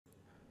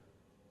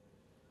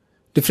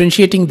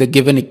Differentiating the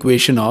given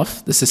equation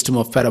of the system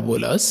of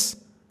parabolas,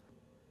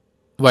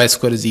 y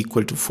square is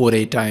equal to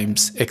 4a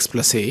times x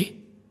plus a,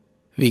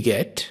 we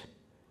get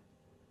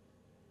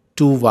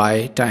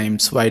 2y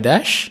times y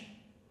dash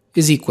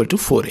is equal to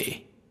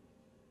 4a.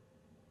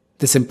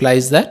 This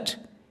implies that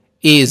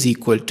a is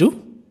equal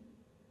to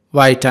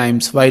y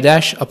times y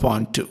dash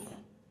upon 2.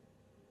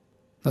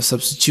 Now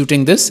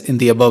substituting this in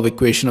the above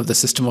equation of the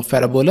system of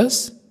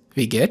parabolas,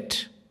 we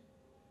get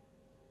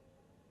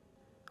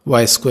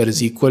y square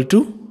is equal to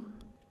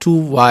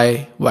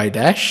 2y y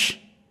dash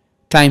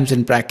times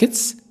in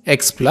brackets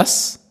x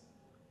plus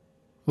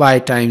y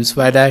times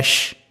y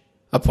dash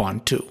upon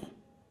 2.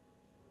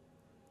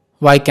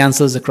 Y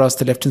cancels across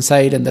the left hand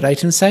side and the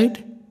right hand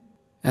side,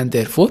 and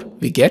therefore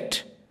we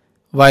get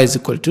y is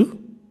equal to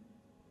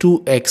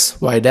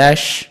 2x y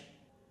dash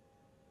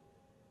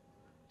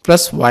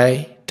plus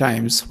y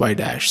times y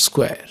dash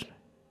square.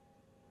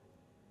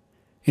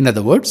 In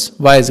other words,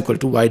 y is equal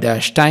to y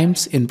dash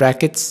times in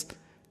brackets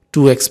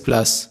 2x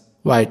plus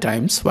y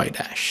times y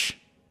dash.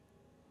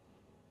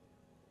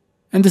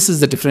 And this is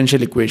the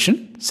differential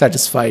equation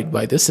satisfied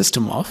by the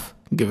system of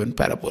given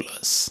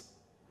parabolas.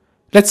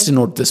 Let's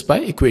denote this by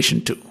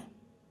equation 2.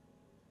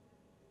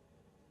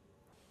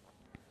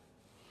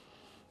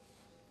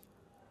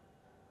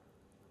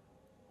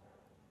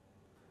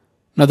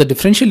 Now the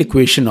differential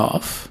equation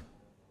of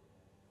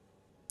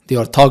the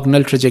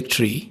orthogonal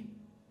trajectory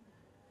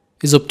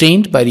is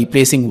obtained by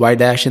replacing y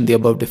dash in the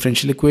above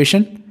differential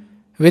equation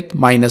with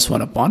minus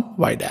 1 upon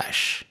y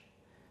dash.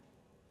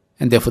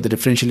 And therefore the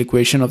differential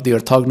equation of the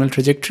orthogonal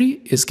trajectory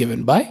is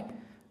given by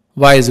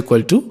y is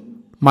equal to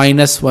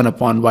minus 1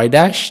 upon y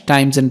dash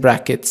times in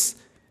brackets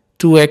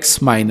 2x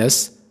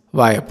minus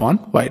y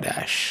upon y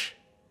dash.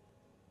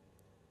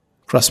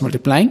 Cross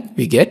multiplying,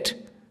 we get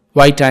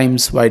y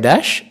times y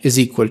dash is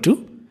equal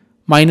to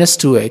minus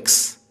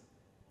 2x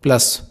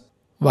plus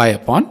y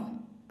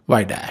upon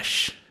y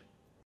dash.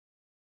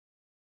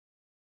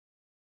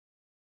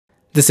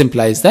 This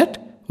implies that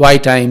y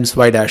times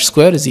y dash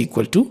square is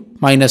equal to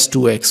minus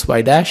 2x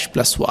y dash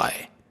plus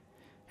y,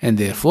 and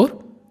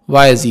therefore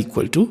y is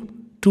equal to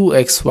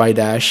 2x y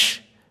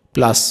dash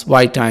plus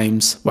y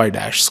times y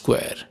dash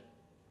square,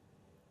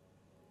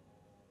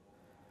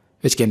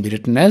 which can be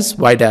written as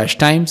y dash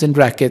times in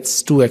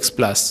brackets 2x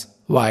plus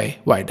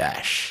y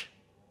dash.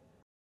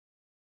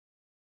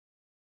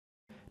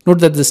 Note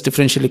that this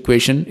differential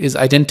equation is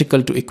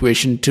identical to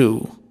equation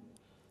 2,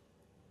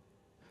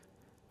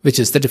 which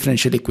is the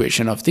differential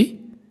equation of the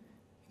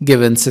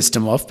given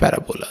system of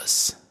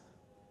parabolas.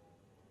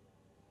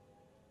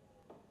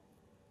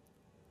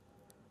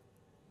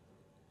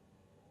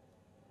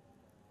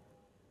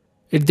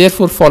 It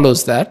therefore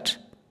follows that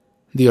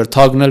the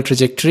orthogonal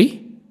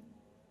trajectory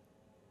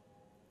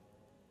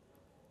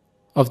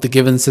of the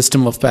given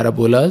system of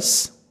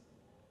parabolas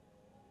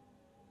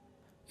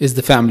is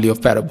the family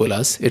of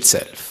parabolas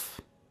itself,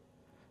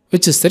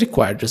 which is the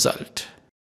required result.